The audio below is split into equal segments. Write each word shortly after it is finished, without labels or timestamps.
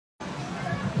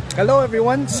Hello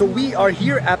everyone, so we are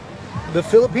here at the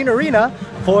Philippine Arena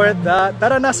for the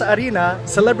tARA sa Arena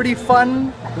Celebrity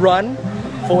Fun Run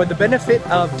for the benefit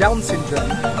of Down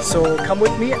syndrome. So come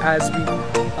with me as we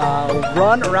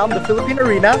run around the Philippine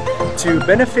Arena to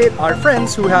benefit our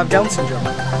friends who have Down syndrome.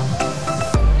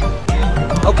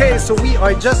 Okay, so we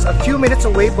are just a few minutes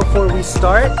away before we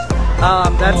start.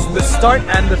 That's the start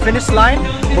and the finish line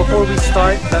before we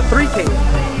start the 3K.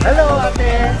 Hello out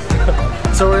there!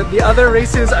 So the other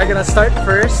races are gonna start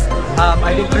first.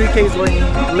 I think 3K is going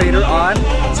later on.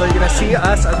 So you're gonna see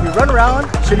us as we run around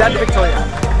Ciudad Victoria.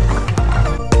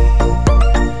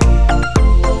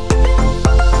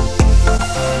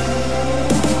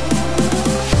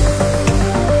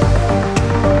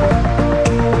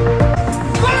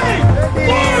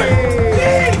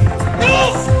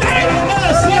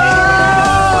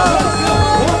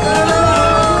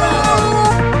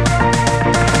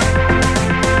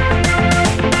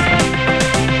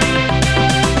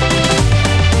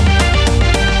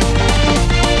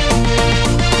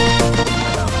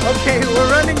 Okay, we're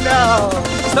running now.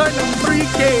 Starting on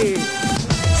 3K.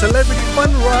 Celebrity Fun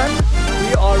Run.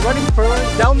 We are running for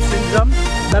Down syndrome.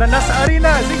 Tara na sa arena.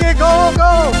 Sige, go,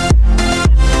 go!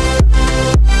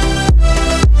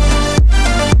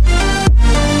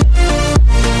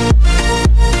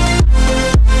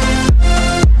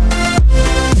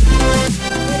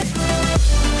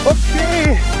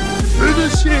 Okay,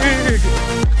 finishing!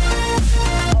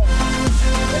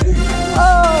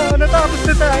 Oh, natapos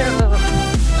na tayo!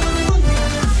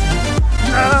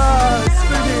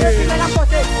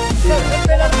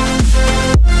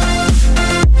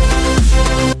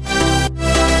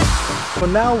 So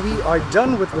now we are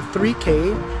done with the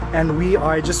 3K and we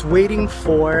are just waiting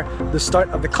for the start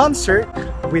of the concert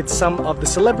with some of the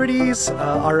celebrities,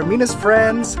 our Amina's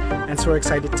friends, and so we're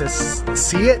excited to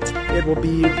see it. It will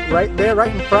be right there,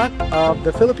 right in front of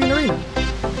the Philippine Arena.